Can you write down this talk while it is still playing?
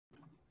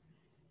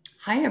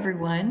Hi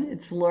everyone,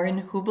 it's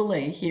Lauren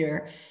Hubele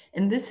here,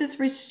 and this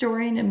is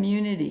Restoring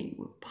Immunity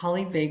with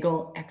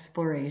Polyvagal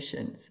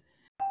Explorations.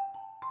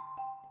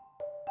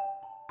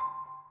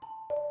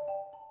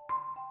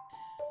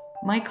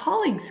 My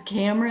colleagues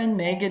Cameron,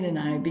 Megan, and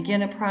I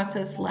began a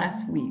process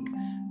last week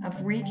of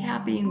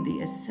recapping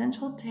the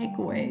essential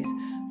takeaways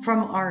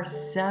from our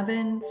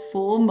 7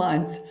 full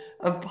months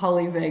of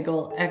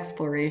polyvagal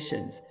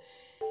explorations.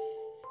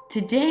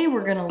 Today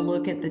we're going to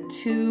look at the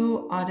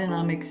 2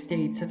 autonomic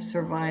states of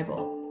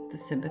survival, the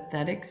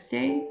sympathetic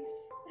state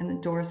and the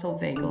dorsal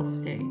vagal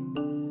state.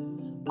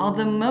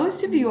 Although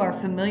most of you are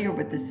familiar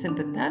with the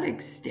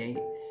sympathetic state,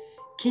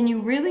 can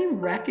you really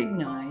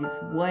recognize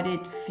what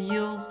it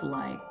feels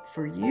like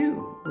for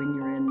you when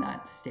you're in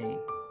that state?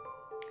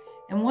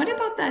 And what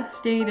about that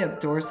state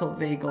of dorsal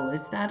vagal?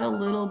 Is that a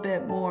little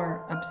bit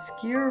more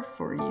obscure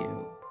for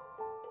you?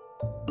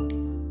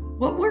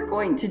 What we're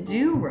going to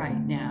do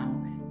right now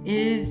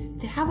is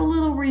to have a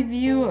little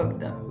review of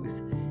those.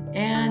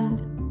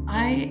 And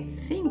I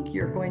think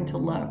you're going to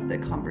love the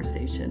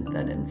conversation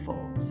that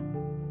unfolds.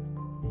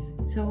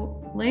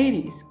 So,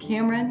 ladies,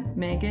 Cameron,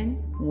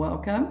 Megan,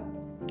 welcome.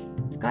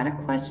 I've got a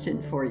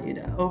question for you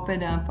to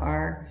open up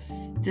our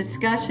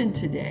discussion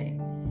today.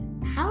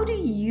 How do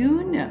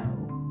you know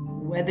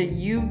whether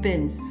you've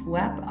been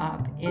swept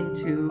up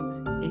into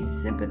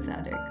a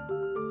sympathetic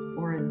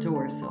or a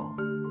dorsal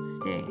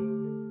state?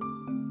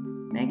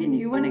 Megan,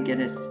 you want to get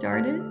us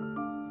started?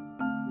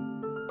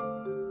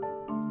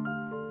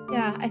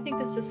 Yeah, I think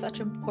this is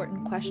such an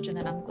important question,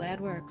 and I'm glad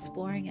we're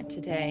exploring it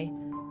today.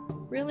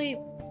 Really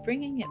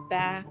bringing it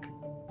back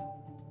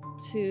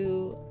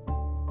to,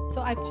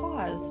 so I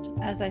paused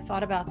as I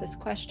thought about this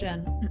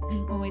question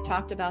when we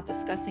talked about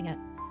discussing it,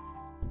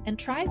 and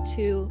tried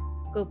to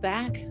go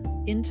back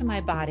into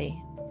my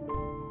body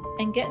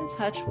and get in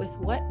touch with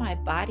what my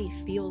body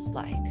feels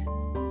like.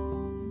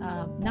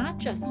 Not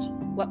just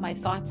what my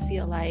thoughts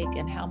feel like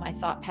and how my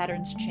thought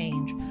patterns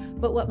change,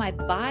 but what my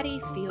body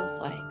feels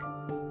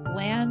like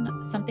when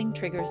something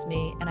triggers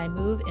me and I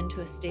move into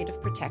a state of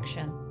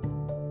protection.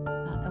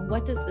 And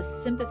what does the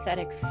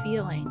sympathetic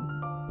feeling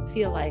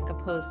feel like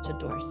opposed to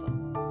dorsal?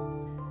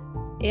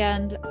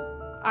 And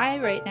I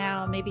right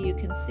now, maybe you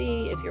can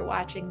see if you're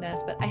watching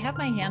this, but I have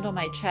my hand on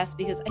my chest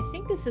because I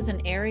think this is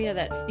an area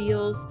that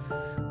feels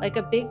like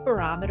a big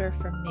barometer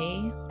for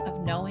me of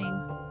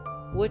knowing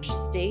which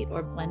state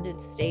or blended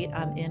state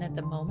I'm in at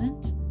the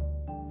moment.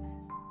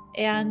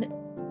 And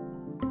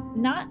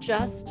not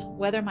just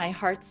whether my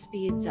heart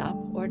speeds up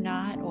or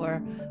not,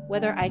 or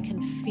whether I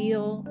can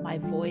feel my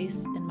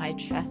voice in my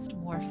chest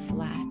more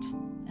flat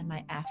and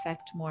my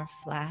affect more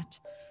flat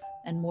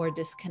and more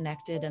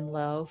disconnected and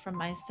low from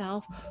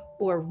myself,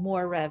 or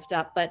more revved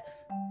up, but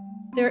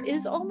there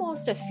is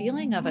almost a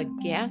feeling of a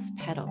gas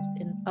pedal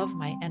of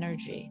my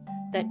energy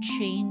that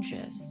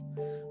changes.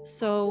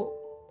 So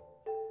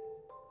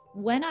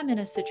when I'm in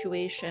a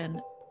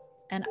situation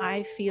and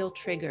I feel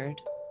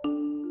triggered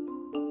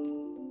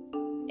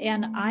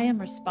and I am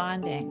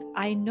responding,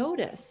 I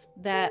notice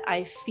that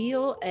I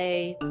feel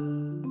a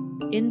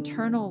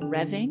internal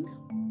revving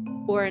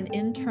or an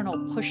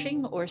internal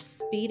pushing or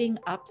speeding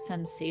up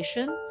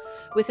sensation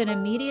with an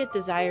immediate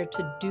desire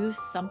to do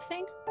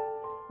something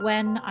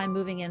when I'm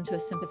moving into a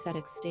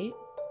sympathetic state.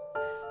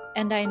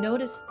 And I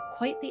notice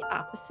quite the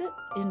opposite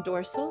in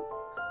dorsal.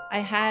 I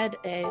had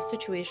a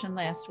situation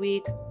last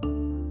week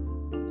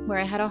where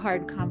I had a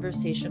hard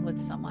conversation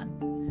with someone.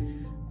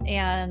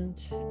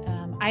 And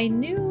I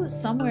knew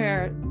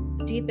somewhere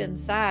deep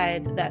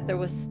inside that there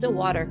was still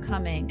water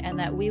coming and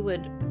that we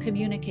would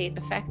communicate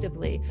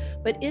effectively.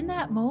 But in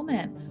that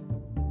moment,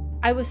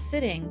 I was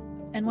sitting,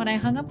 and when I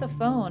hung up the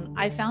phone,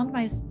 I found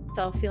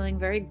myself feeling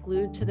very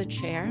glued to the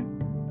chair.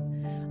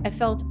 I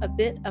felt a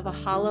bit of a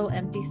hollow,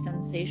 empty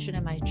sensation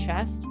in my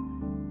chest,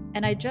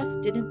 and I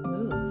just didn't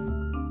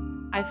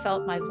move. I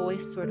felt my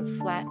voice sort of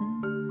flatten,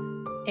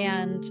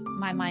 and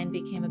my mind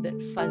became a bit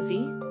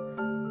fuzzy.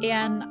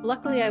 And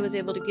luckily, I was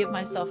able to give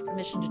myself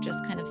permission to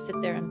just kind of sit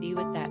there and be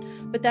with that.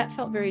 But that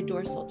felt very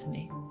dorsal to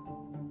me.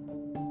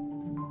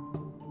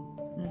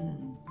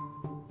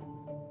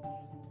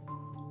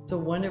 It's a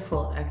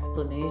wonderful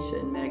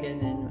explanation,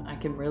 Megan, and I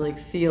can really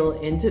feel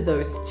into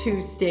those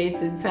 2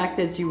 states. In fact,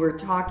 as you were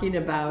talking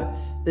about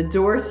the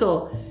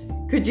dorsal,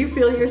 could you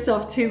feel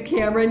yourself too,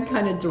 Cameron,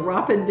 kind of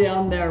dropping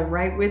down there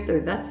right with her?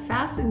 That's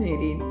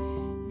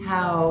fascinating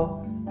how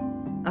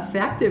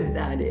effective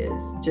that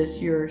is, just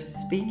your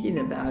speaking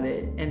about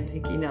it and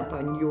picking up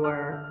on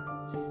your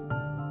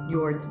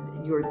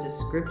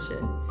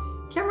description.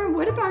 Cameron,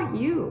 what about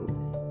you?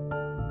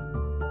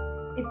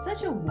 It's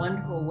such a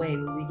wonderful way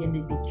we begin to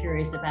be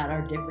curious about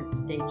our different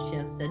state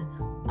shifts, and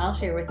I'll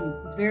share with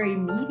you, it's very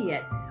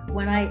immediate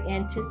when I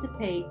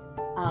anticipate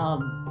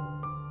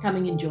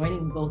coming and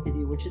joining both of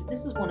you, which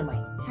this is one of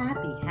my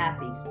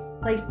happy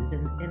places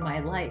in my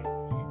life.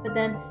 But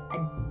then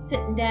I'm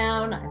sitting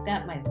down, I've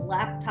got my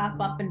laptop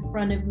up in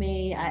front of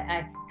me,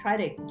 I try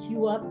to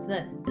queue up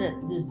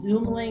the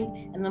Zoom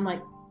link, and I'm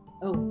like,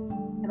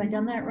 oh, have I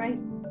done that right?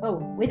 Oh,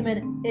 wait a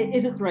minute,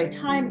 is it the right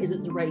time? Is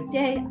it the right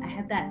day? I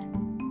have that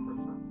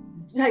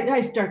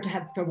I start to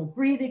have trouble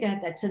breathing. I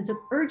have that sense of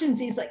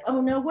urgency. It's like,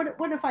 oh no,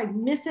 what if I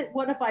miss it?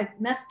 What if I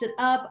messed it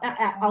up?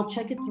 I'll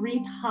check it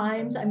 3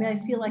 times. I mean, I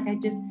feel like I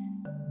just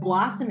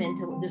blossom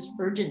into this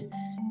urgent,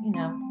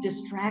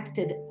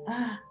 distracted,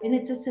 and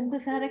it's a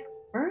sympathetic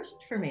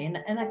burst for me.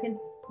 And I can,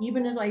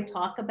 even as I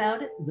talk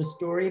about it, the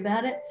story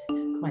about it,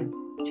 my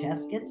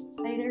chest gets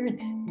tighter and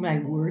my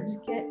words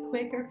get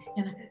quicker,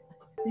 and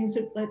things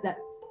like that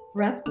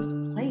breathless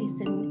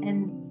place,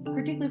 and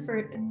particularly for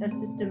a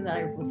system that I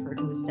refer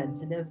to as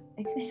sensitive,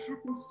 it can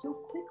happen so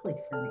quickly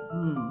for me.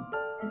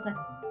 It's like,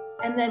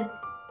 and then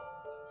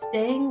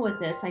staying with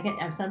this,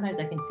 sometimes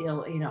I can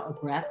feel, a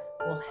breath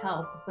will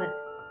help, but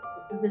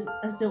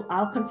so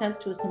I'll confess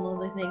to a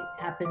similar thing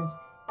happens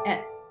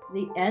at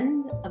the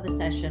end of the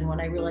session when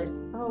I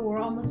realize, oh, we're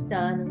almost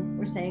done,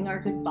 we're saying our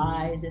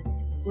goodbyes, and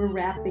we're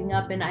wrapping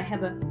up, and I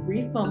have a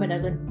brief moment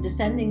as I'm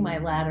descending my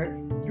ladder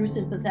through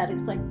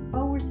sympathetics, like,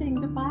 oh, we're saying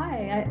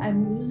goodbye.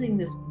 I'm losing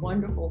this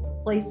wonderful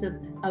place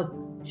of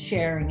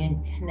sharing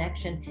and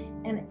connection.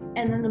 And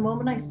then the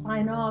moment I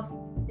sign off,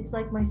 it's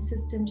like my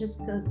system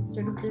just goes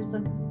sort of, there's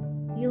a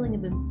feeling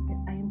of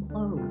I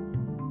implode.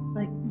 It's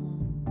like,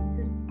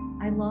 because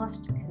I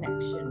lost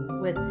connection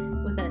with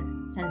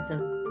a sense of,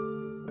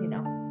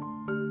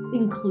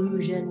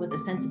 inclusion, with a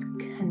sense of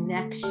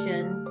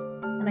connection.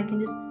 And I can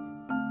just,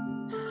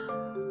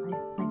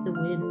 it's like the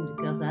wind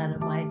goes out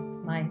of my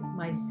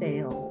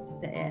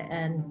sails,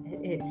 and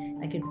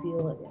I can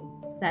feel it,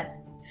 that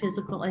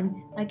physical, and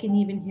I can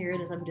even hear it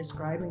as I'm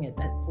describing it.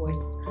 That voice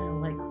is kind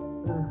of like,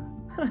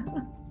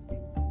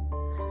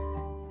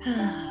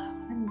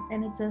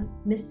 and it's a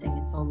missing,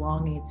 it's a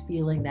longing, it's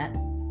feeling that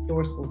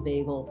dorsal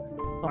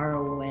vagal far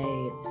away.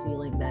 It's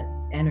feeling that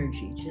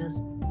energy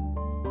just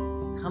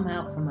come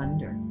out from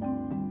under.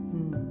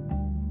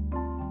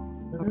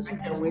 So those are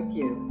just with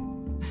you.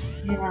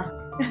 Yeah.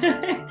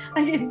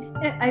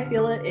 I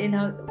feel it,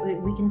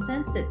 we can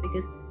sense it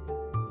because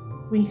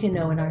we can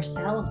know in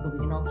ourselves, but we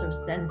can also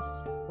sense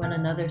when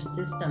another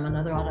system,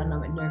 another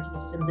autonomic nervous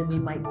system that we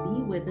might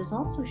be with is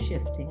also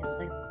shifting. It's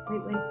like,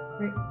 wait,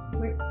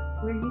 where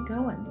are you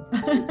going?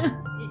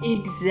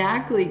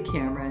 Exactly,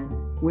 Cameron.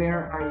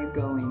 Where are you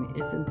going?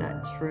 Isn't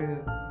that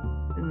true?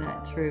 Isn't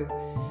that true?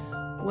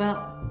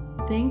 Well,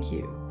 thank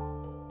you.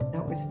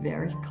 That was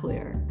very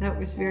clear.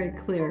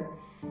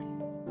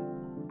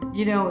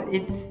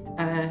 It's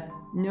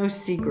no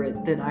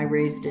secret that I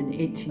raised an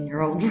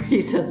 18-year-old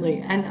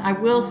recently, and I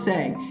will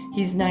say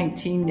he's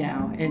 19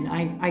 now, and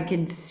I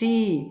can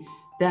see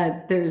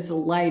that there's a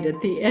light at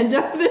the end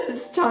of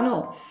this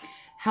tunnel.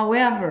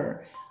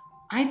 However,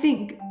 I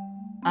think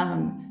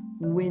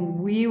when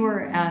we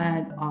were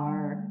at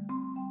our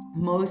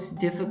most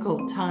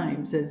difficult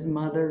times as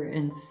mother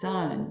and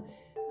son,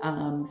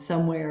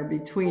 somewhere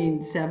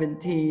between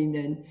 17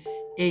 and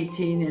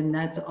 18, and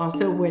that's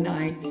also when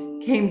I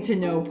came to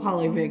know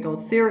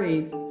polyvagal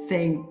theory,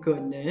 thank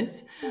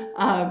goodness,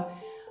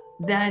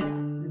 that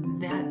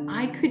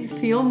I could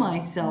feel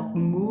myself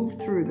move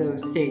through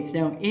those states.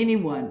 Now,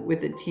 anyone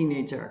with a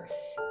teenager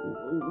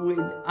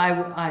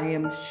I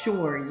am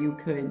sure you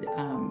could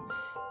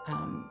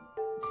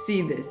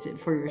see this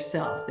for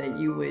yourself, that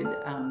you would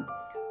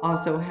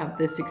also have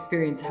this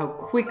experience, how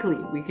quickly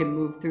we can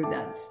move through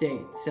that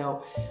state.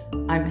 So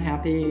I'm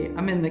happy,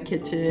 I'm in the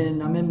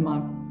kitchen, I'm in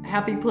my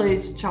happy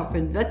place,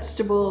 chopping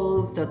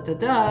vegetables,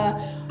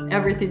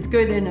 everything's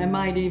good, and I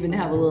might even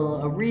have a little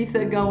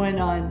Aretha going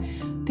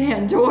on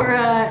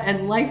Pandora,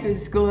 and life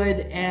is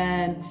good,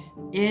 and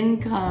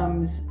in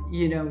comes,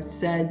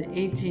 said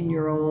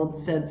 18-year-old,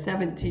 said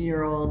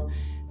 17-year-old,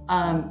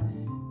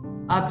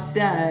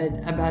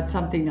 upset about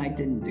something I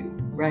didn't do,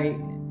 right?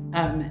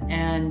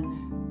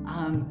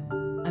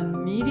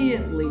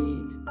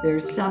 Immediately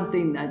there's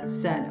something that's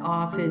set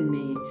off in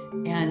me,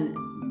 and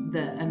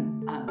the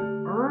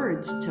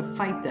urge to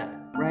fight that,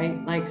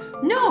 right? Like,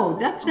 no,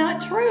 that's not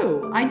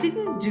true. I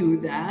didn't do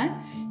that.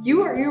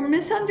 You're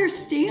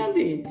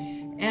misunderstanding.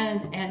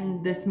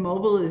 And this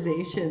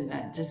mobilization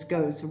that just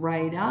goes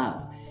right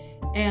up.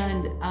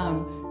 And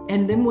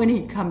then when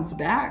he comes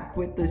back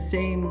with the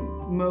same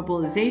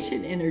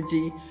mobilization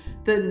energy,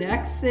 the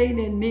next thing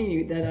in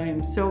me that I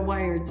am so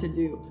wired to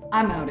do,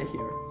 I'm out of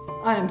here.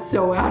 I am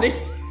so out of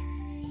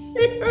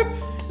here.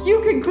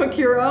 You can cook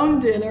your own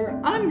dinner.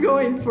 I'm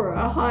going for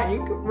a hike,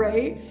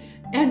 right?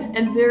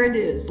 And there it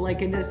is,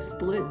 like in a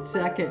split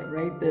second,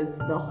 right?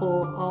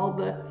 All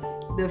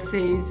the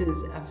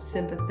phases of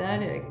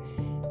sympathetic.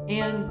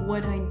 And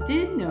what I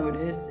did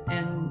notice,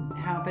 and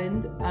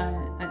happened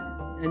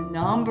a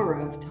number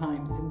of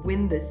times,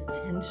 when this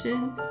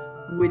tension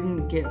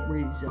wouldn't get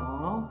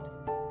resolved,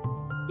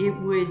 it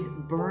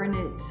would burn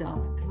itself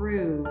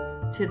through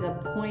to the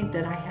point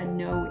that I had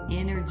no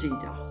energy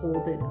to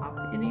hold it up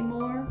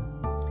anymore,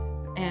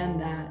 and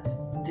that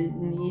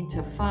didn't need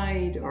to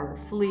fight or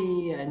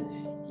flee.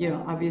 And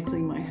obviously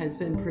my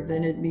husband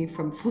prevented me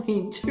from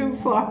fleeing too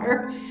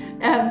far,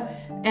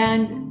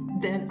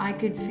 and then I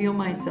could feel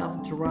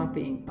myself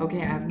dropping.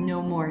 Okay, I have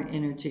no more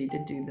energy to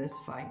do this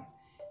fight.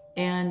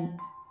 And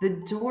the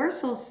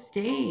dorsal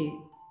state,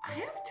 I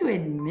have to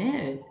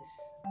admit,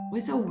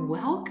 was a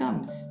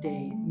welcome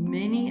state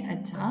many a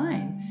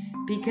time,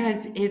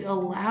 because it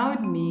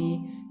allowed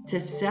me to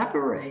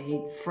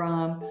separate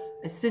from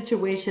a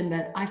situation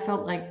that I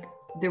felt like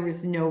there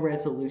was no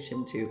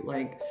resolution to.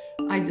 Like,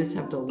 I just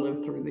have to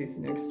live through these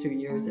next 2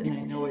 years and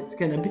I know it's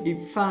going to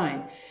be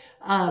fine.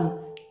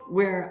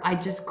 Where I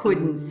just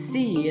couldn't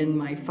see in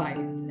my fight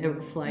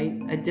or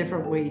flight a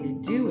different way to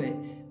do it.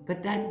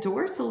 But that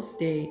dorsal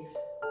state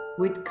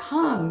would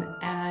come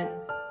at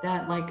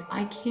that, like,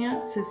 I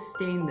can't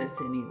sustain this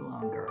any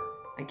longer.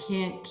 I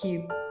can't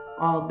keep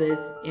all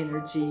this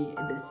energy,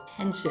 this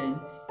tension.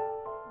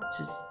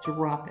 Just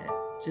drop it.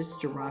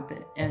 Just drop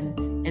it.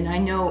 And I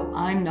know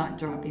I'm not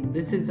dropping.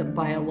 This is a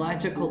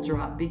biological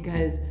drop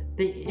because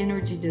the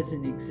energy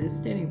doesn't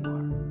exist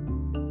anymore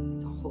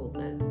to hold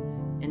this.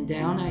 And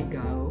down I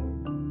go.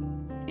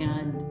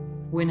 And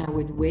when I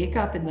would wake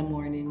up in the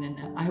morning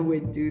and I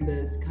would do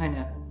this kind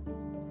of,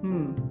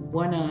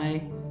 one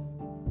eye,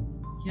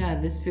 yeah,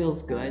 this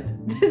feels good.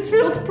 This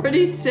feels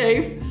pretty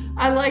safe.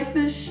 I like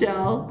this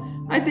shell.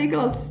 I think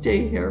I'll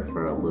stay here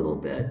for a little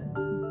bit.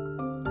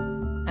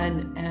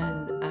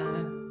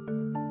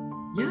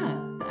 Yeah,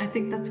 I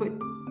think that's what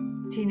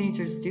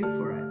teenagers do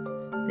for us.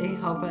 They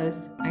help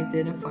us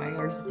identify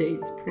our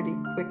states pretty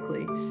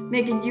quickly.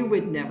 Megan, you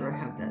would never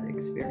have that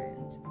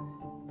experience.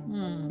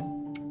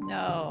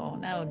 No,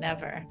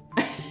 never.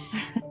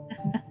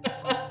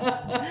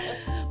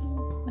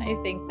 I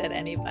think that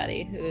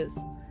anybody who's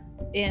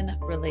in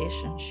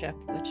relationship,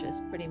 which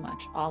is pretty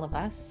much all of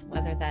us,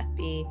 whether that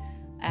be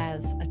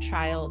as a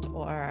child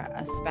or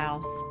a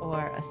spouse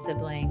or a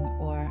sibling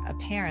or a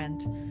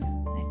parent,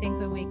 I think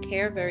when we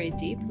care very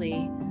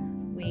deeply,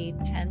 we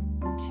tend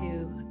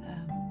to,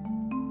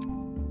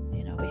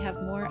 we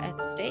have more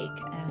at stake,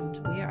 and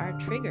we are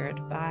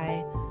triggered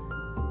by,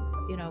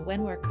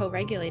 when we're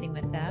co-regulating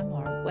with them,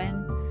 or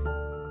when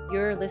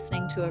you're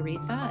listening to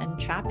Aretha and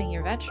chopping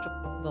your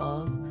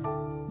vegetables,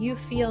 you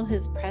feel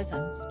his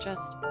presence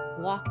just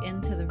walk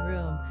into the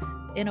room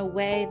in a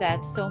way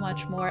that's so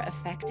much more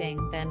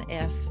affecting than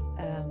if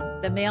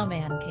the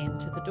mailman came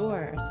to the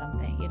door or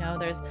something.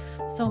 There's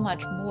so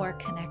much more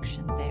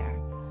connection there.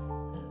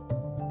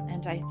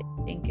 And I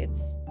think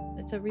it's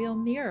a real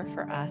mirror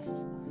for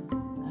us,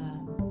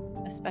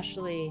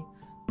 especially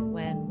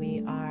when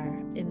we are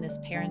in this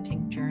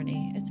parenting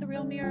journey. It's a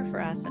real mirror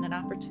for us and an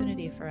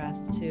opportunity for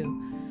us to,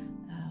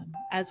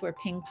 as we're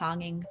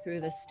ping-ponging through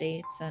the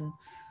states and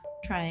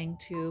trying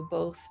to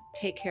both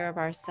take care of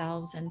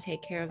ourselves and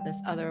take care of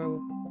this other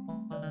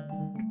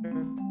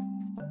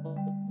wonderful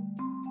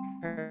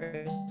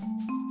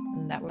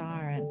person that we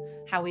are, and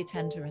how we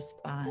tend to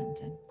respond.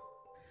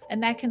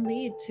 And that can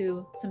lead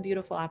to some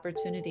beautiful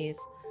opportunities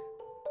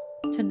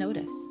to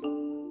notice.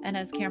 And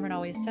as Cameron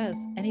always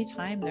says,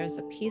 anytime there's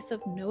a piece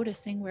of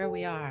noticing where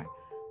we are,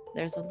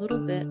 there's a little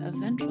bit of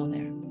ventral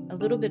there, a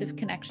little bit of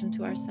connection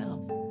to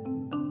ourselves.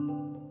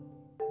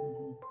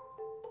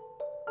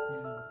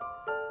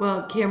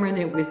 Well, Cameron,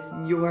 it was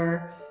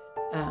your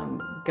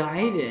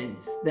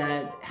guidance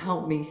that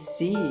helped me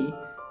see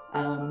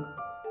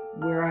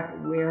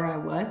where I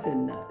was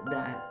in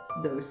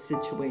those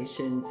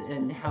situations,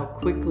 and how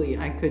quickly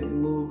I could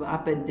move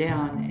up and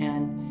down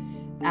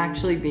and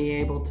actually be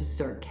able to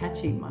start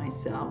catching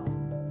myself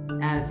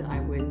as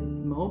I would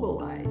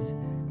mobilize.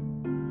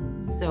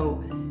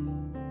 So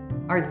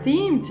our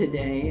theme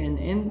today, and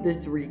in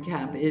this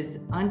recap, is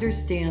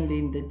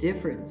understanding the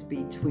difference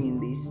between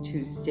these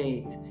two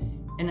states.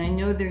 And I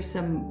know there's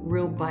some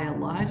real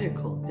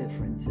biological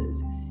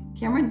differences.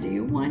 Cameron, do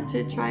you want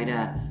to try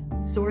to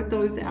sort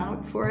those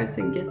out for us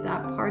and get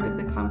that part of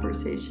the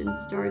conversation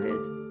started?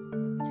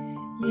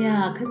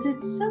 Yeah, because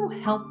it's so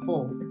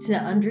helpful to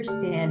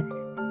understand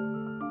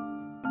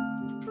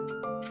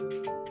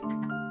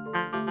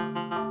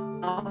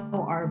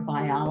how our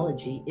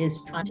biology is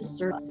trying to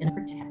serve us in a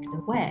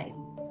protective way.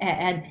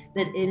 And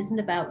that it isn't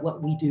about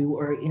what we do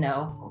or,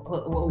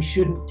 what we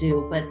shouldn't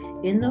do, but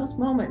in those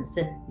moments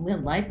that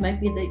life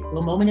might be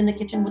the moment in the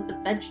kitchen with the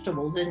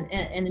vegetables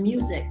and the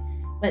music,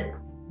 but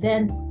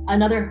then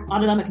another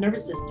autonomic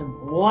nervous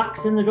system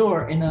walks in the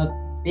door in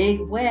a big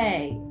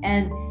way.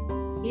 And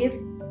if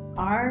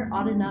our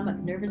autonomic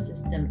nervous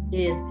system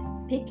is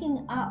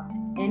picking up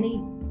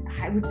any,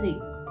 I would say,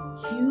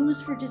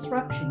 cues for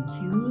disruption,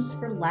 cues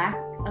for lack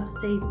of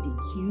safety,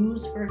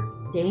 cues for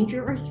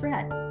danger or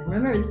threat.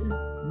 Remember, this is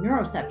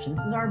neuroception. This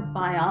is our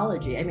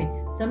biology. I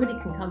mean, somebody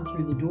can come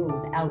through the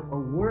door without a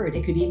word.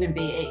 It could even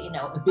be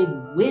a big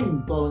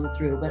wind blowing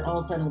through, but all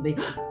of a sudden it'll be,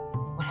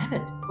 what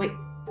happened? Wait.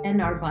 And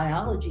our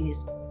biology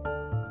is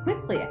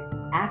quickly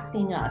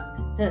asking us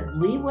to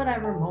leave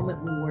whatever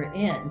moment we were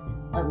in,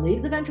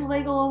 leave the ventral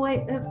vagal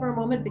away for a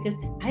moment, because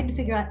I had to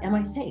figure out, am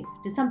I safe?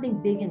 Did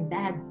something big and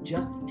bad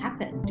just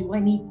happen? Do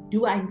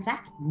I in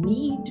fact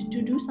need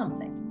to do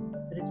something?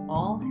 But it's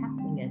all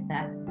happening at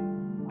that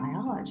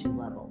biology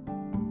level.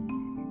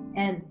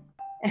 And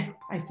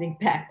I think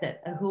back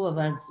that who of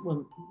us,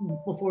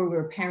 before we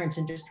were parents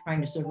and just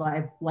trying to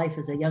survive life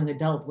as a young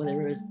adult,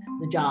 whether it was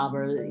the job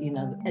or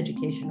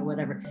education or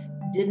whatever,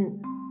 didn't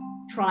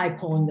try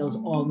pulling those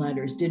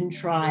all-nighters, didn't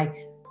try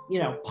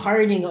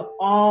partying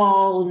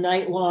all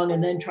night long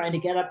and then trying to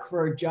get up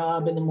for a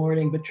job in the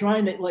morning, but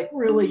trying to like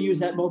really use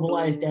that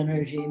mobilized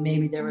energy.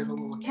 Maybe there was a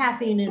little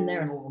caffeine in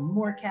there and a little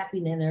more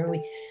caffeine in there.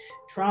 We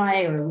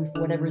try, or we,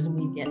 for whatever reason,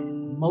 we get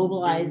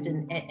mobilized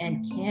and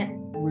can't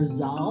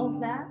resolve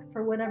that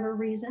for whatever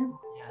reason.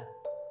 Yeah.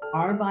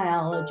 Our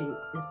biology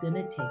is going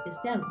to take us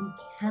down. We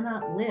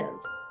cannot live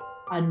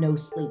on no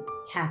sleep,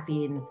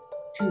 caffeine,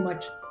 too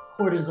much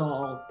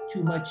cortisol,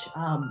 too much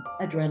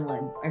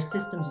adrenaline. Our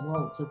systems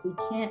won't. So if we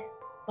can't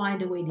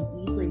find a way to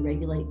easily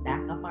regulate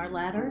back up our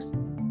ladders,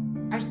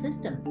 our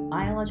system,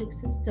 biologic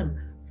system,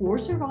 for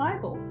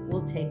survival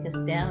will take us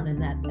down in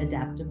that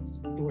adaptive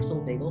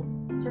dorsal vagal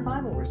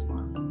survival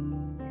response.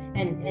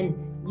 And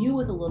you,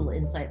 with a little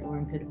insight,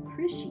 Lauren, could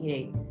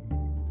appreciate,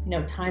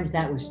 times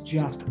that was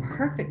just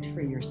perfect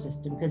for your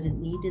system because it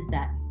needed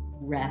that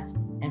rest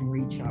and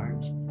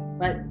recharge.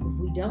 But if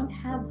we don't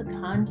have the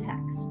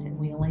context and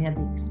we only have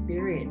the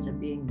experience of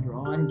being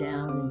drawn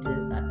down into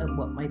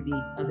what might be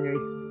a very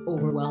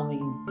overwhelming,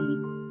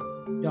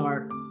 deep,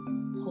 dark,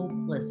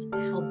 hopeless,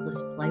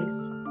 helpless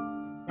place,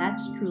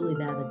 that's truly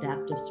that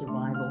adaptive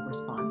survival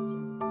response.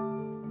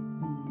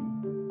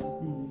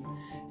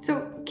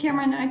 So,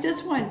 Cameron, I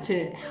just want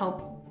to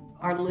help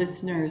our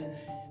listeners.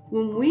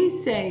 When we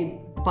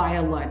say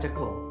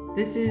biological,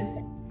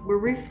 we're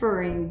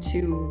referring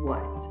to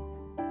what?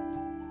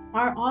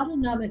 Our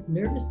autonomic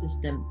nervous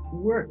system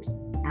works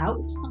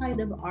outside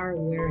of our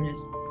awareness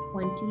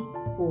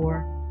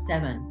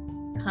 24/7,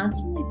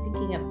 constantly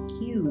picking up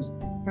cues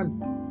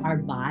from our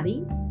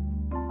body,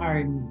 our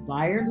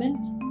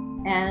environment,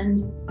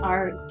 and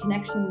our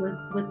connection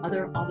with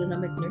other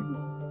autonomic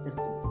nervous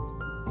systems.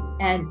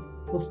 And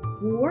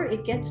before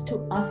it gets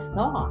to a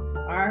thought,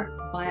 our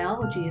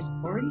biology is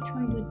already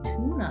trying to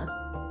tune us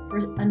for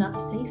enough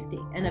safety.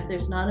 And if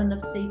there's not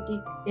enough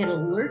safety, it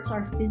alerts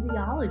our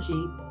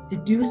physiology to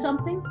do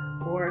something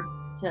or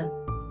to,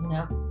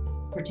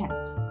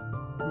 protect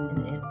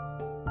in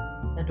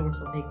a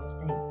dorsal vagal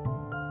state.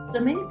 So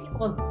many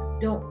people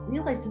don't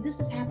realize that this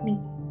is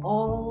happening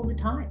all the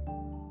time.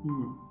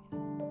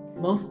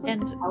 Mostly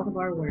out of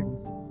our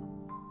awareness.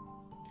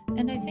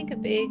 And I think a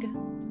big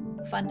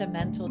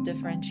fundamental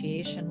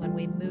differentiation when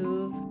we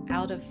move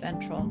out of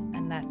ventral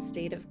and that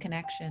state of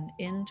connection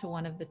into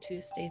one of the two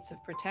states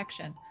of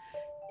protection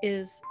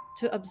is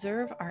to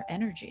observe our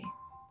energy.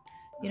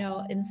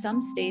 In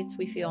some states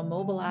we feel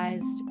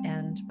mobilized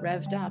and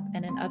revved up,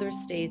 and in other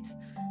states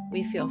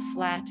we feel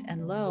flat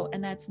and low.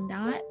 And that's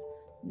not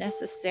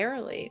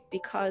necessarily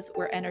because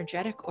we're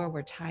energetic or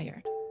we're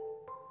tired.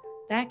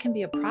 That can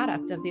be a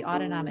product of the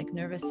autonomic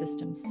nervous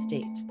system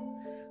state.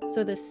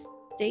 So the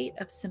state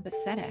of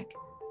sympathetic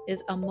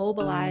is a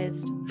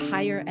mobilized,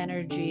 higher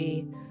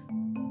energy,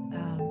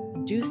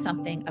 do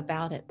something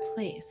about it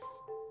place.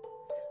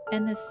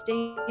 And the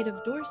state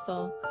of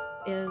dorsal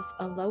is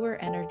a lower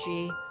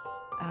energy,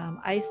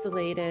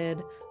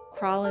 isolated,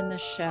 crawl in the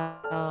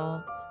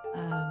shell,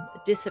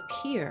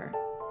 disappear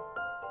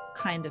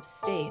kind of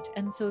state.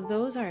 And so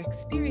those are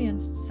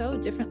experienced so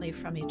differently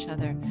from each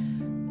other.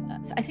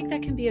 So I think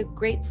that can be a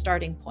great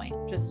starting point.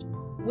 Just,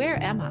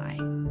 where am I?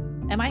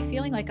 Am I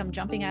feeling like I'm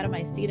jumping out of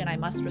my seat and I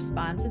must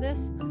respond to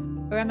this?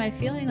 Or am I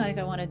feeling like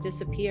I want to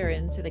disappear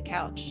into the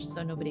couch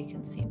so nobody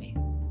can see me?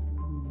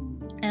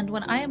 And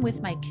when I am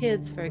with my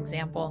kids, for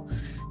example,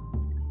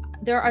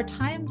 there are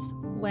times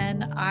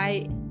when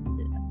I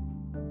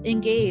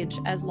engage,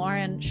 as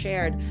Lauren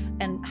shared,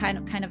 and kind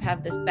of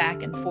have this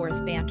back and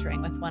forth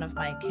bantering with one of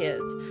my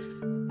kids.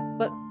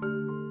 But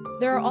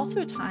there are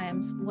also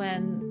times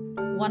when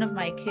one of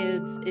my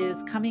kids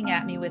is coming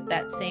at me with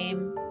that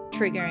same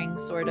triggering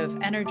sort of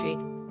energy,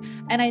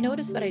 and I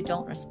notice that I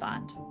don't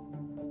respond.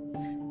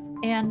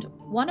 And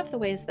one of the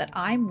ways that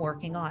I'm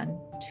working on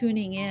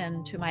tuning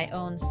in to my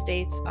own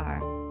states are,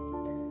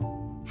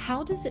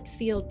 how does it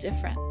feel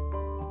different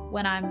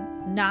when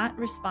I'm not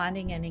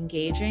responding and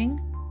engaging,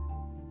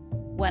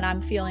 when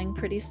I'm feeling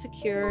pretty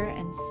secure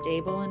and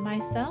stable in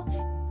myself,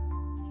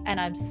 and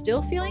I'm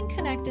still feeling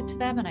connected to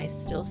them, and I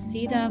still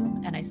see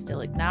them, and I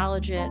still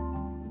acknowledge it,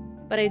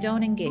 but I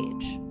don't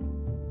engage?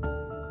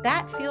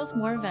 That feels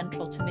more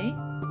ventral to me.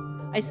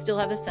 I still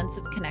have a sense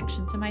of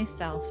connection to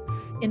myself.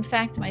 In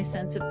fact, my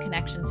sense of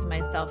connection to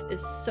myself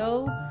is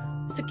so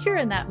secure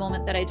in that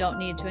moment that I don't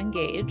need to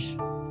engage.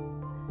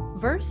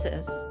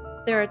 Versus,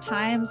 there are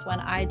times when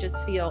I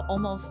just feel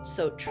almost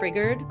so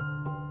triggered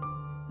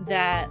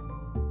that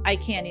I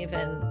can't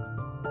even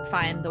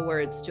find the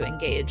words to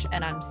engage,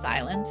 and I'm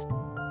silent.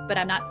 But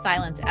I'm not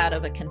silent out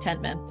of a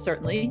contentment,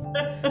 certainly.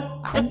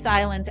 I'm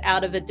silent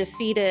out of a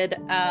defeated,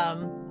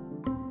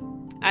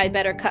 I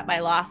better cut my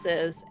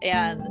losses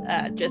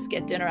and just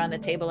get dinner on the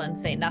table and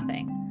say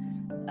nothing.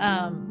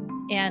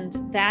 And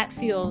that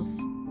feels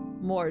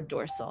more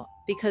dorsal,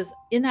 because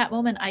in that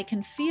moment, I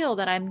can feel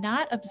that I'm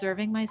not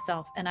observing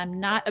myself and I'm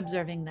not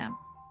observing them.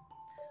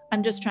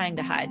 I'm just trying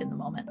to hide in the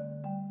moment.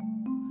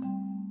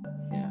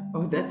 Yeah.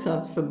 Oh, that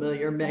sounds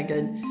familiar,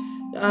 Megan.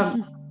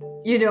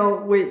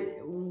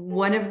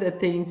 One of the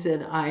things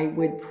that I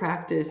would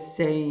practice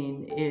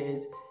saying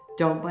is,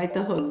 don't bite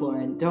the hook,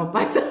 Lauren. Don't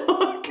bite the hook.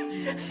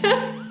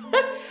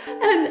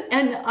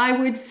 And I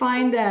would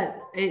find that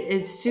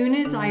as soon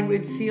as I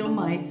would feel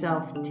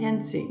myself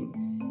tensing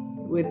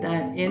with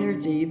that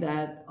energy,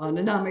 that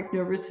autonomic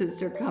nervous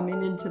system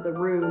coming into the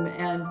room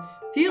and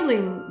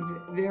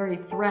feeling very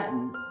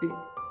threatened,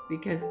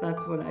 because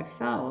that's what I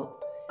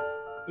felt,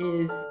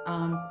 is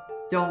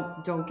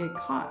don't get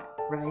caught,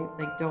 right?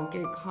 Like, don't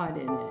get caught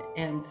in it.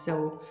 And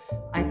so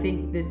I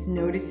think this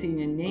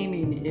noticing and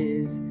naming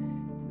is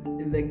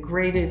the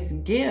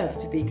greatest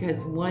gift,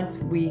 because once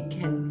we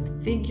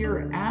can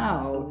figure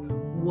out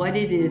what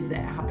it is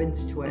that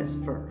happens to us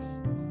first,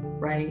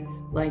 right?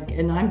 Like,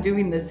 and I'm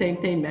doing the same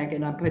thing,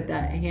 Megan. I put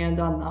that hand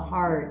on the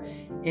heart,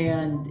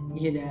 and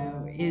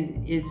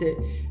is it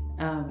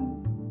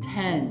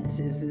tense?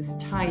 Is this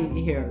tight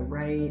here,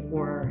 right?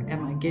 Or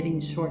am I getting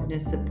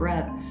shortness of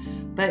breath?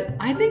 But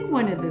I think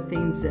one of the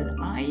things that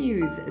I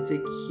use as a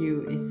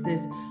cue is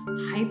this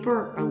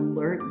hyper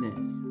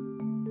alertness.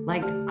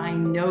 Like, I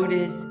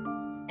notice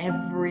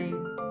every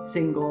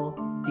single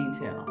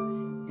detail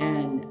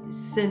and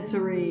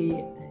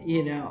sensory,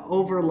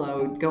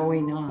 overload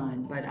going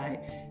on, but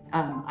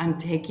I'm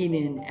taking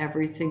in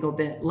every single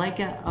bit like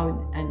an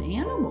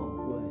animal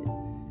would.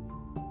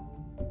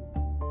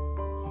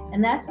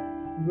 And that's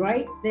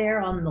right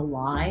there on the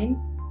line,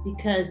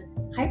 because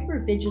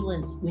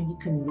hypervigilance, when you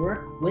can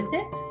work with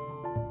it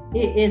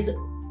is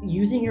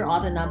using your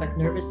autonomic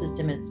nervous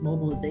system in its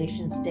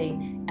mobilization state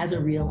as a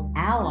real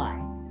ally.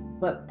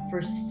 But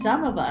for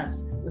some of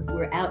us,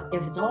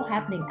 if it's all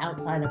happening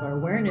outside of our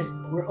awareness,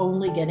 we're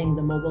only getting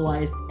the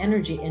mobilized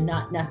energy and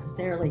not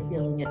necessarily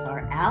feeling it's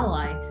our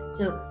ally.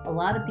 So a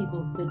lot of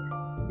people could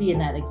be in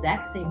that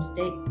exact same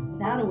state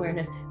without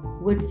awareness,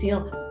 would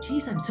feel,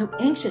 geez, I'm so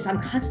anxious,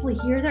 I'm constantly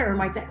here, there, or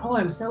might say, oh,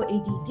 I'm so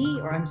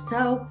ADD, or I'm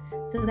so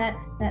that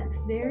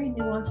very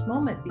nuanced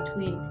moment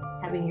between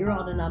having your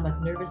autonomic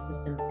nervous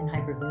system in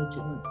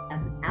hypervigilance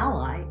as an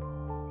ally,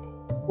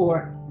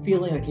 or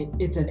feeling like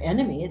it's an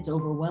enemy, it's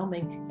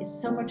overwhelming,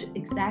 is so much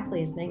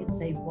exactly as Megan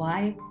say,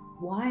 why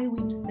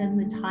we spend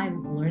the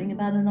time learning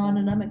about an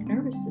autonomic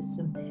nervous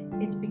system.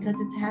 It's because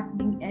it's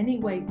happening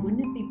anyway.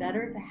 Wouldn't it be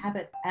better to have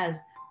it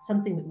as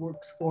something that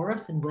works for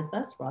us and with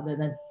us rather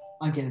than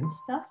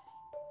against us?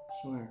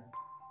 Sure.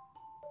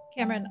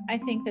 Cameron, I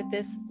think that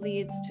this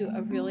leads to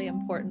a really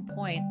important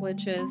point,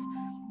 which is,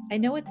 I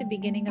know at the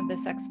beginning of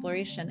this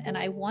exploration, and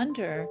I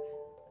wonder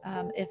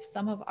if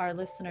some of our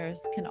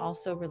listeners can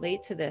also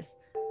relate to this.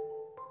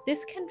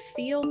 This can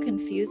feel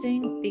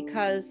confusing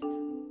because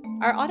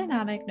our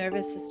autonomic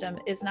nervous system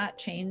is not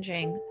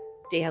changing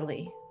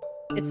daily.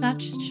 It's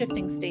not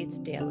shifting states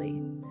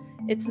daily.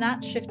 It's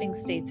not shifting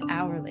states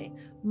hourly.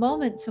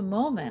 Moment to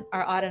moment,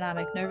 our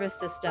autonomic nervous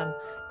system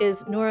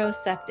is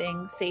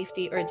neurocepting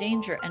safety or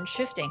danger and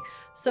shifting.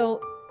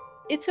 So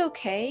it's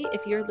okay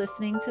if you're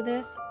listening to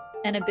this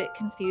and a bit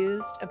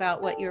confused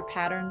about what your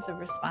patterns of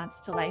response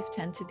to life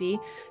tend to be,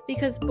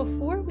 because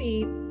before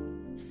we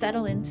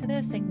settle into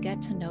this and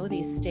get to know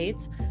these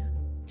states,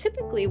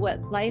 typically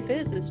what life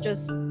is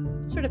just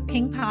sort of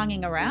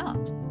ping-ponging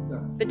around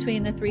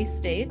between the three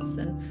states.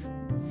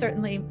 And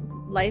certainly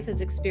life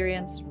is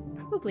experienced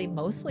probably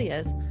mostly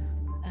as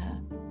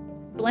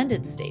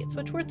blended states,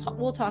 which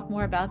we'll talk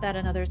more about that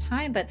another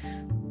time. But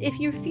if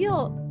you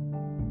feel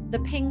the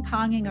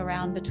ping-ponging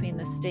around between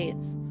the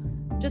states,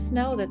 just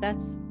know that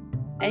that's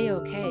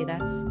a-okay.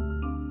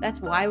 That's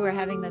why we're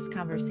having this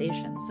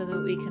conversation, so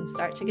that we can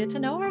start to get to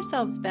know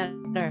ourselves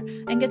better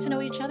and get to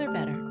know each other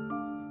better.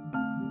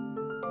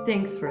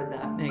 Thanks for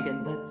that,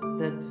 Megan.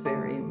 That's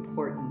very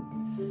important.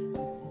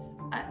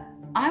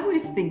 I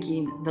was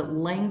thinking the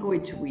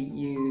language we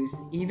use,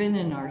 even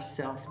in our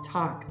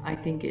self-talk, I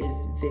think is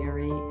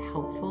very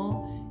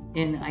helpful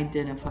in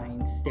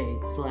identifying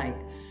states, like,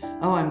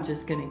 oh, I'm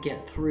just going to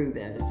get through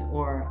this,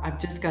 or I've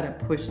just got to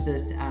push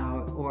this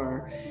out,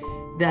 or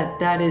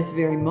that is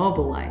very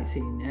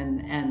mobilizing,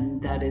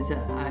 and that is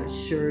a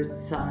sure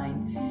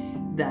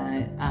sign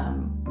that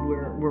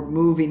we're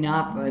moving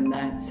up in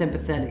that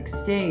sympathetic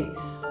state.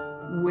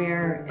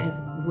 Whereas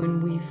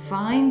when we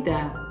find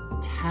that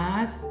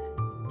tasks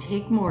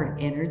take more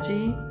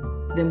energy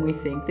than we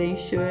think they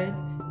should,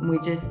 and we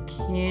just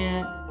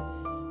can't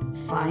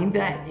find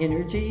that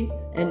energy.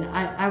 And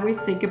I always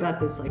think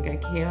about this, like, I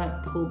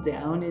can't pull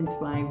down into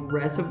my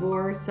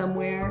reservoir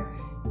somewhere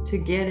to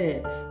get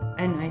it.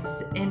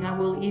 And I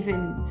will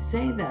even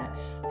say that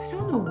I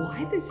don't know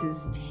why this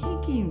is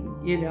taking,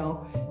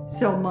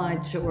 so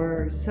much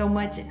or so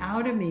much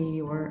out of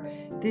me, or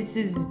this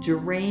is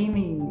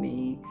draining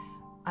me.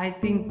 I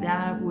think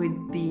that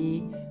would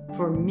be,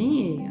 for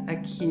me, a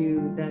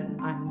cue that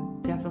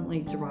I'm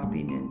definitely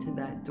dropping into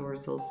that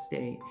dorsal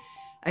state.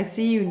 I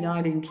see you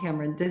nodding,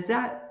 Cameron. Does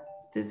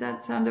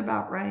that sound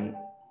about right?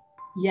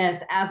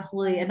 Yes,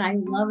 absolutely. And I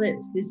love it.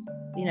 This,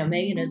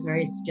 Megan is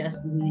very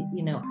suggestive. We,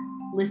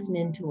 listen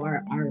into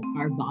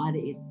our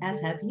bodies, as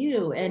have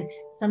you. And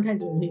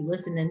sometimes when we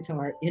listen into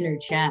our inner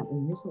chat,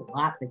 and there's a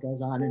lot that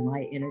goes on in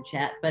my inner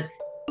chat, but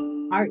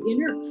our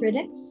inner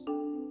critics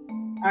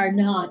are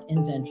not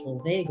in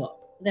ventral vagal.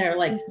 They're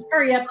like,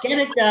 hurry up, get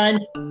it done.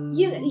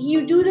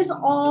 You do this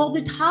all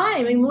the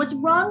time. I mean, what's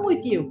wrong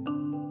with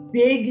you?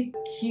 Big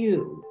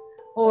Q.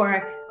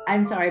 Or,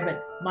 I'm sorry,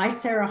 but my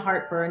Sarah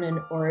heartburn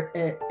or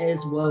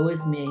is woe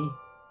is me.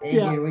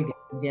 Yeah. Here we go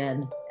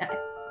again.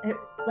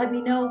 Let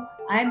me know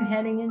I'm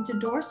heading into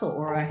dorsal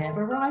or I have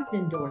arrived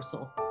in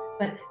dorsal.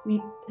 But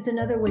it's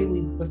another way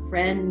we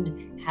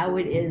befriend how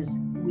it is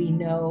we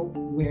know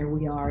where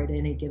we are at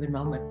any given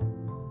moment.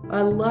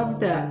 I love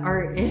that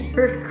our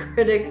inner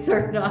critics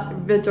are not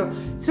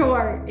vigilant. So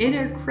our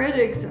inner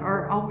critics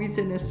are always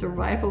in a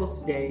survival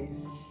state.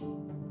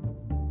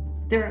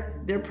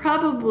 They're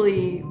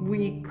probably,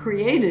 we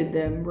created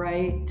them,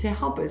 right, to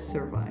help us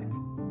survive.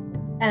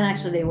 And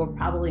actually, they were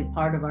probably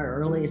part of our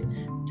earliest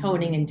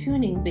toning and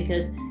tuning,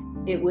 because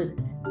it was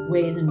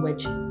ways in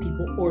which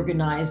people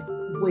organized,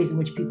 ways in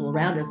which people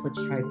around us,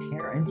 let's try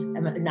parents, I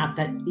mean, not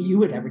that you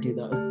would ever do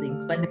those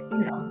things, but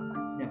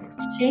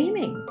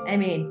shaming. I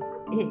mean,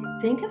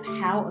 think of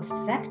how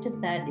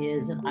effective that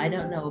is. And I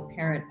don't know a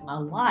parent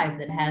alive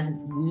that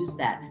hasn't used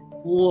that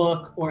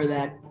look or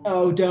that,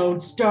 oh,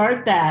 don't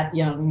start that,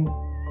 young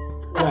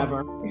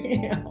whatever,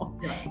 you know.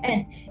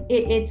 And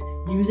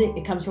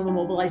it comes from a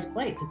mobilized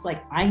place. It's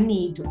like, I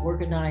need to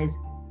organize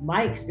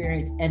my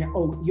experience and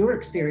your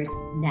experience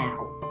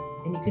now.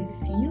 And you can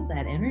feel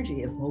that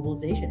energy of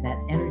mobilization, that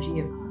energy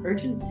of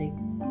urgency.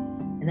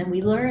 And then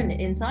we learn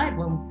inside,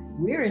 when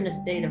we're in a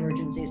state of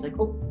urgency, it's like,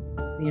 oh,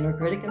 the inner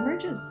critic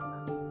emerges.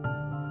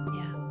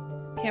 Yeah.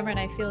 Cameron,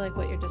 I feel like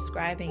what you're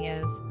describing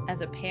is,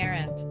 as a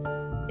parent,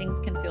 things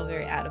can feel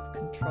very out of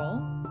control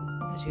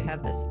because you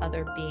have this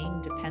other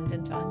being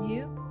dependent on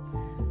you.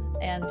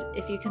 And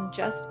if you can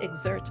just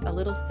exert a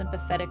little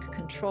sympathetic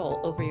control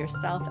over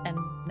yourself and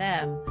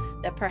them,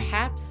 that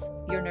perhaps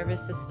your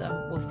nervous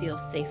system will feel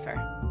safer.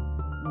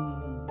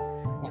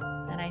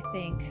 And I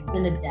think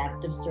an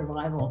adaptive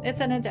survival. It's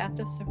an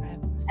adaptive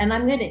survival. And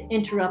I'm going to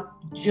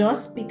interrupt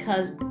just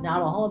because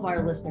not all of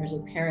our listeners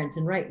are parents.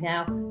 And right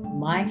now,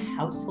 my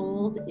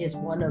household is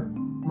one of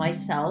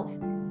myself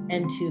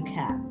and 2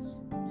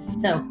 cats.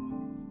 So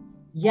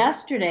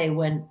yesterday,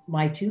 when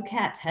my 2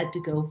 cats had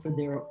to go for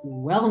their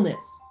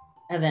wellness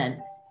event,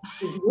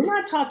 we're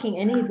not talking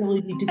any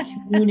ability to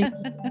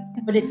communicate,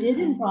 but it did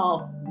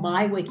involve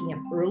my waking up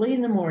early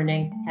in the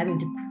morning, having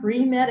to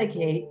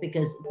pre-medicate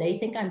because they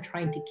think I'm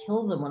trying to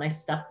kill them when I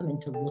stuff them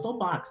into little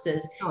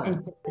boxes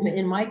and put them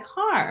in my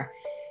car.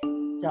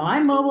 So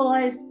I'm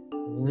mobilized,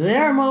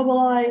 they're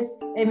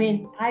mobilized. I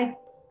mean, I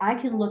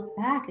can look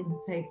back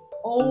and say,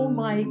 oh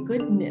my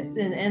goodness.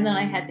 And then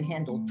I had to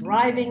handle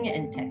driving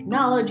and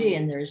technology,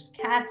 and there's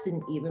cats,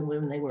 and even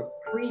when they were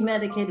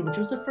pre-medicated, which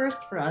was a first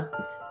for us,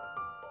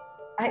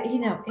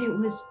 it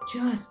was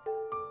just,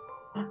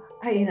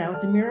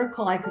 it's a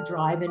miracle I could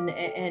drive and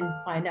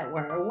find out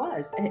where I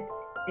was.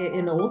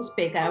 In Old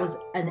Spake, I was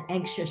an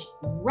anxious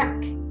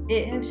wreck.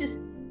 It was just,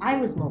 I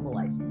was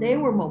mobilized. They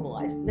were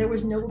mobilized. There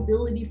was no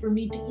ability for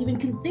me to even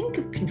think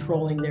of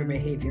controlling their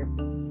behavior.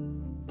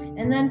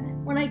 And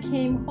then when I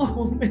came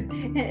home,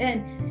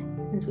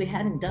 and since we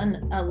hadn't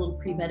done a little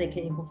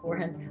pre-medicating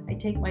beforehand, I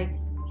take my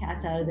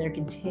cats out of their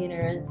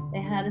container and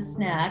they had a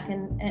snack,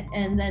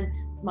 and then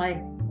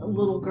my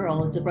little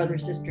girl, it's a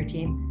brother-sister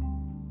team,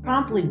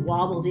 promptly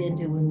wobbled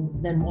into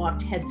and then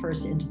walked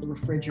headfirst into the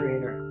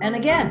refrigerator. And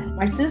again,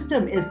 my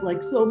system is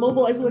like so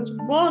mobilized, what's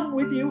wrong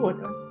with you? What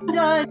have you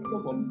done?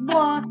 Blah, blah,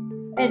 blah.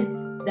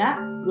 And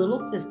that little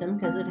system,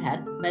 because it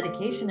had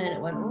medication in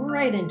it, went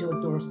right into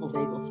a dorsal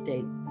vagal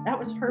state. That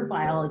was her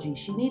biology.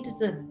 She needed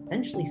to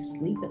essentially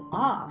sleep it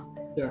off.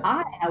 Sure.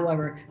 I,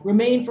 however,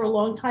 remained for a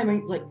long time.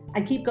 And like,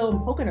 I keep going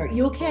poking her.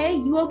 You okay?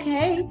 You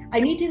okay? I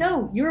need to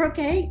know. You're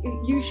okay?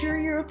 You sure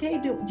you're okay?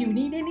 Do you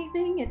need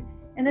anything?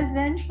 And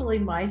eventually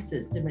my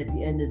system at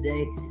the end of the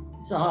day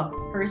saw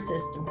her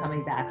system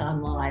coming back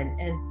online,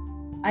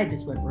 and I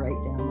just went right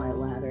down my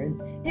ladder.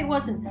 And I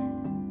wasn't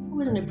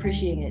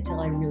appreciating it till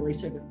I really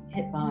sort of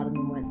hit bottom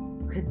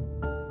and could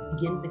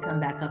begin to come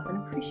back up and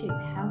appreciate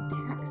how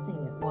taxing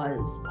it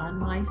was on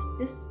my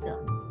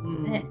system.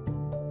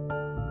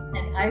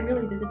 And I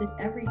really visited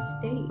every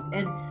state.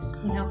 And,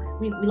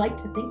 we like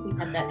to think we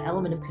have that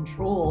element of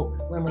control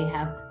when we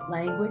have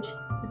language,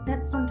 but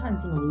that's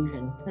sometimes an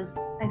illusion, because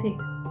I think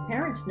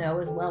parents know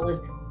as well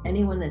as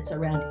anyone that's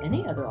around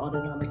any other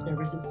autonomic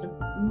nervous system,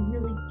 we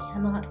really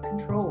cannot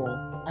control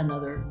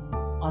another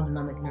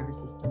autonomic nervous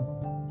system.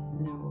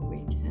 No, we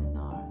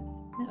cannot.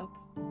 Nope.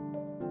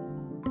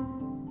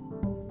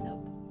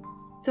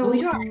 So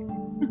we try.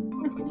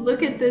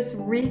 Look at this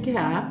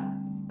recap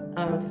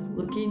of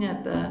looking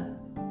at the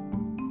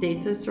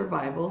states of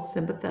survival,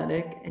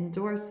 sympathetic and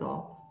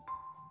dorsal.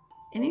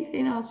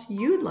 Anything else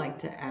you'd like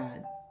to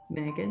add,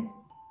 Megan?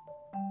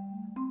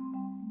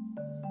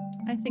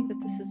 I think that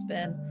this has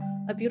been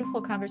a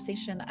beautiful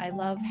conversation. I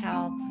love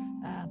how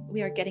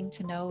we are getting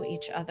to know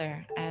each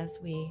other as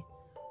we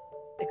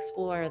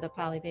explore the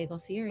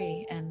polyvagal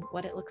theory and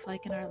what it looks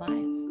like in our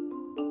lives.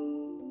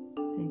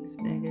 Thanks,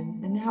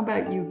 Megan. And how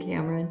about you,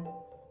 Cameron?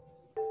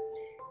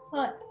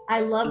 Well, I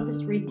love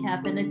this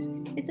recap, and it's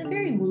a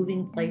very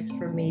moving place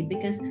for me,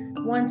 because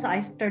once I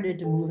started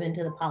to move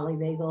into the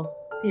polyvagal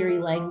theory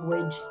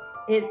language,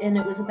 and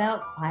it was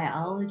about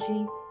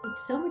biology,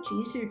 it's so much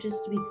easier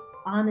just to be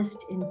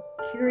honest and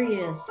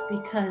curious,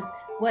 because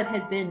what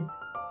had been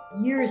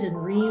years and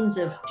reams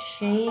of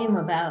shame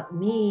about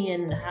me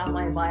and how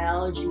my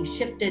biology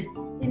shifted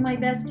in my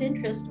best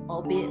interest,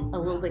 albeit a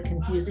little bit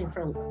confusing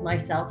for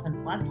myself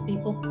and lots of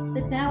people,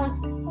 but now is,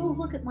 oh,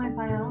 look at my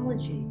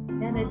biology.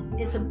 And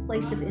it's a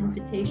place of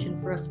invitation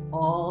for us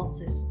all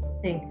to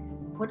think,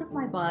 what if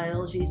my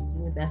biology is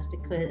doing the best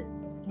it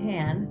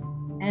can,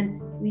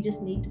 and we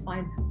just need to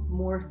find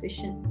more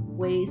efficient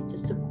ways to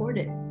support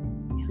it,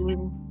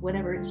 doing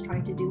whatever it's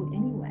trying to do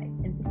anyway,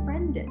 and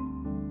befriend it.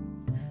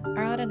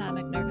 Our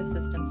autonomic nervous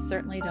systems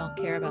certainly don't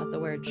care about the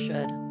word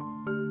should.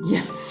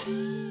 Yes.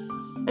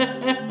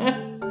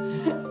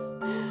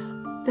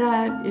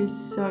 That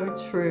is so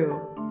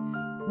true.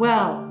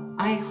 Well,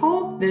 I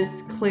hope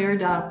this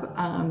cleared up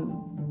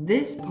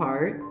this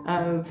part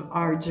of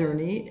our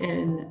journey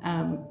in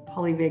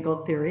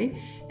polyvagal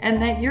theory,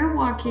 and that you're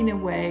walking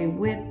away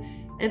with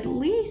at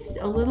least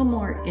a little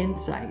more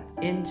insight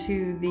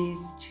into these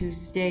two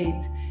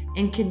states,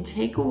 and can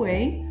take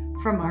away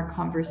from our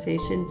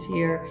conversations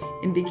here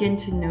and begin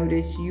to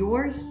notice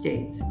your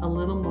states a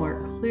little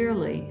more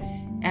clearly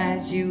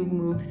as you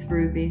move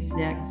through these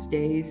next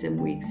days and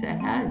weeks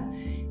ahead.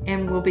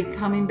 And we'll be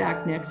coming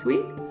back next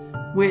week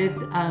with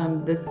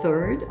the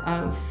third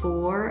of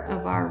 4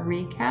 of our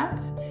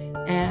recaps,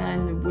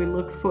 and we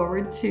look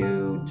forward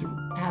to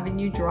having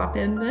you drop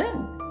in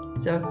then.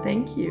 So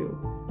thank you.